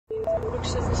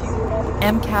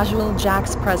M Casual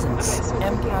Jack's presence.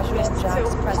 M Casual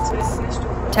Jack's presence.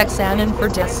 Texanim for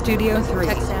Daz Studio 3.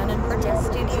 Texanim for Daz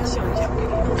Studio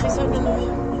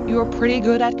 3. You're pretty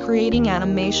good at creating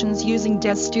animations using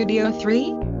Daz Studio 3?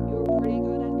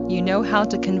 You know how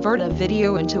to convert a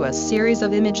video into a series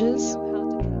of images?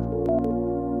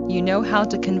 You know how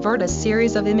to convert a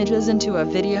series of images into a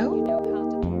video?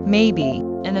 Maybe,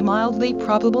 in a mildly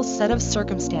probable set of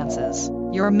circumstances,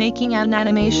 you're making an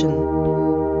animation.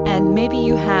 And maybe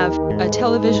you have a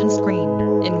television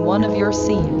screen in one of your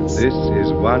scenes. This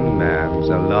is one man's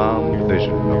alarmed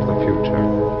vision of the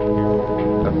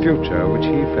future. A future which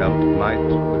he felt might,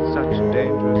 with such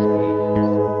dangerous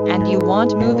ease. And you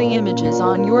want moving images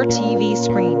on your TV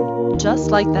screen,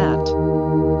 just like that.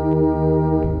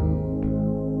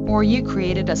 Or you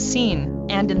created a scene,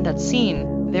 and in that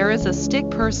scene, there is a stick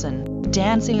person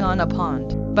dancing on a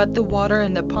pond, but the water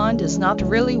in the pond is not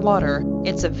really water,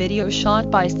 it's a video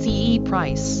shot by C.E.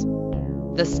 Price.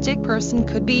 The stick person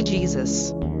could be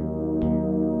Jesus.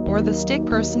 Or the stick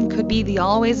person could be the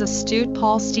always astute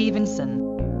Paul Stevenson.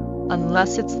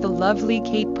 Unless it's the lovely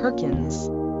Kate Perkins.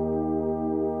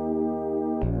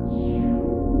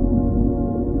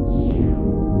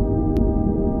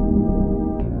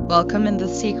 Welcome in the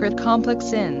secret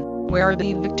complex in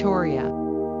Werribee, Victoria.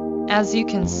 As you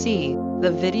can see,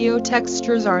 the video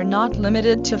textures are not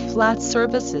limited to flat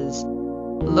surfaces.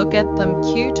 Look at them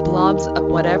cute blobs of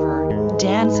whatever,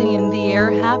 dancing in the air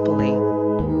happily.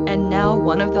 And now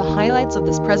one of the highlights of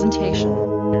this presentation.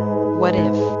 What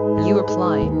if you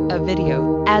apply a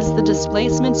video as the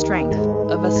displacement strength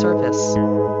of a surface?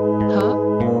 Huh?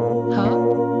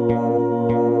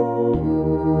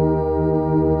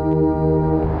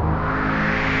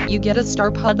 You get a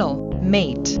star puddle,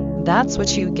 mate, that's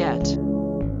what you get.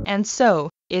 And so,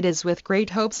 it is with great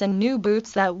hopes and new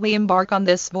boots that we embark on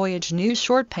this voyage. New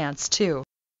short pants too.